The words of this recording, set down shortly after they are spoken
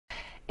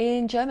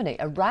In Germany,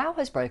 a row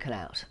has broken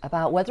out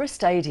about whether a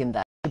stadium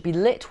there should be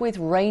lit with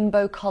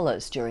rainbow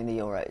colours during the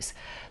Euros.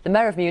 The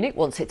mayor of Munich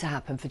wants it to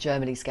happen for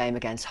Germany's game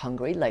against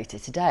Hungary later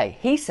today.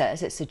 He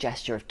says it's a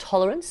gesture of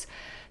tolerance,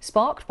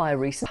 sparked by a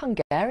recent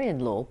Hungarian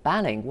law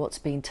banning what's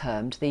been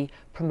termed the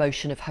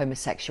promotion of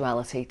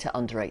homosexuality to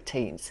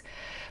under-18s.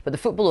 But the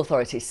football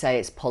authorities say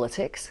it's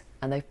politics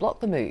and they've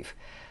blocked the move.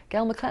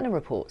 Gail McLennan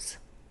reports.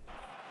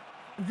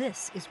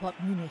 This is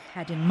what Munich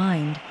had in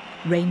mind,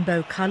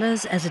 rainbow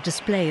colours as a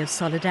display of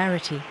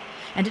solidarity,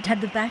 and it had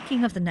the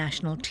backing of the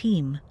national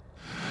team.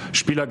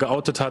 It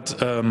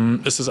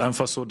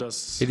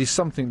is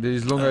something that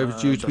is long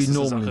overdue to be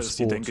normal in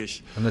sport,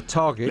 and the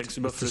target is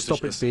to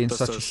stop it being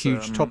such a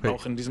huge topic.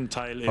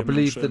 I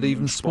believe that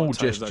even small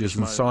gestures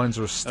and signs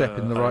are a step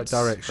in the right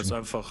direction.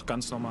 I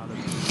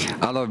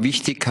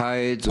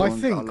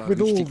think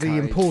with all the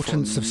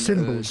importance of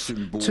symbols,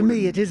 to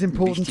me it is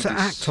important to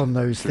act on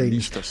those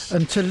things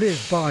and to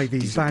live by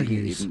these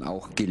values.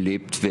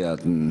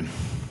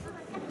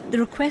 The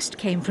request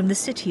came from the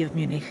city of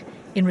Munich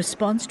in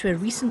response to a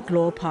recent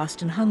law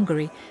passed in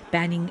Hungary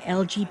banning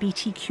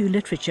LGBTQ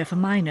literature for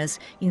minors,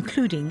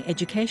 including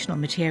educational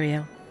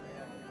material.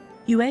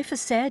 UEFA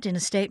said in a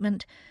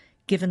statement,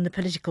 given the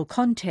political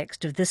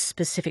context of this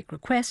specific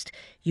request,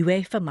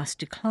 UEFA must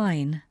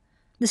decline.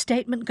 The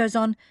statement goes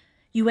on,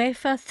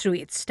 UEFA, through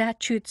its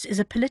statutes, is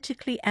a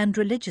politically and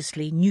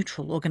religiously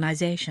neutral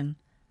organisation.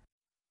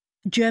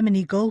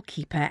 Germany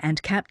goalkeeper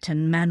and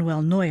captain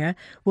Manuel Neuer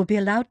will be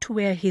allowed to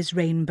wear his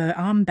rainbow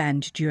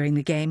armband during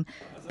the game,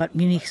 but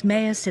Munich's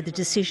mayor said the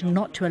decision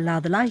not to allow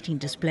the lighting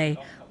display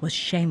was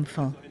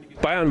shameful.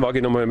 I have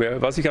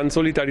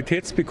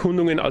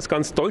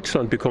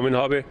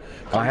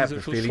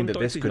the feeling that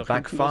this could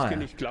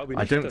backfire.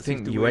 I don't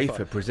think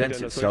UEFA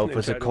presents itself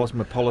as a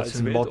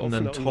cosmopolitan, modern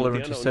and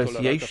tolerant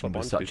association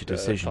with such a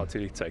decision.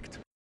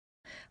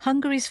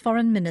 Hungary's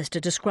foreign minister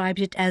described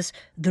it as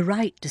the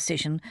right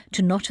decision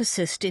to not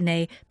assist in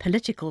a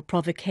political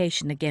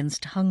provocation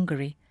against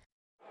Hungary.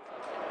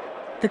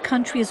 The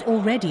country is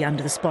already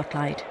under the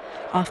spotlight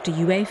after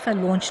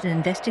UEFA launched an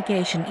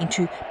investigation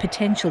into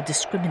potential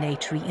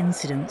discriminatory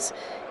incidents,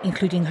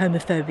 including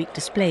homophobic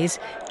displays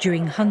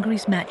during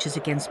Hungary's matches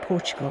against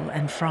Portugal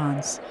and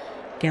France.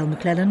 Gail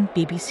McLennan,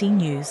 BBC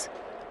News.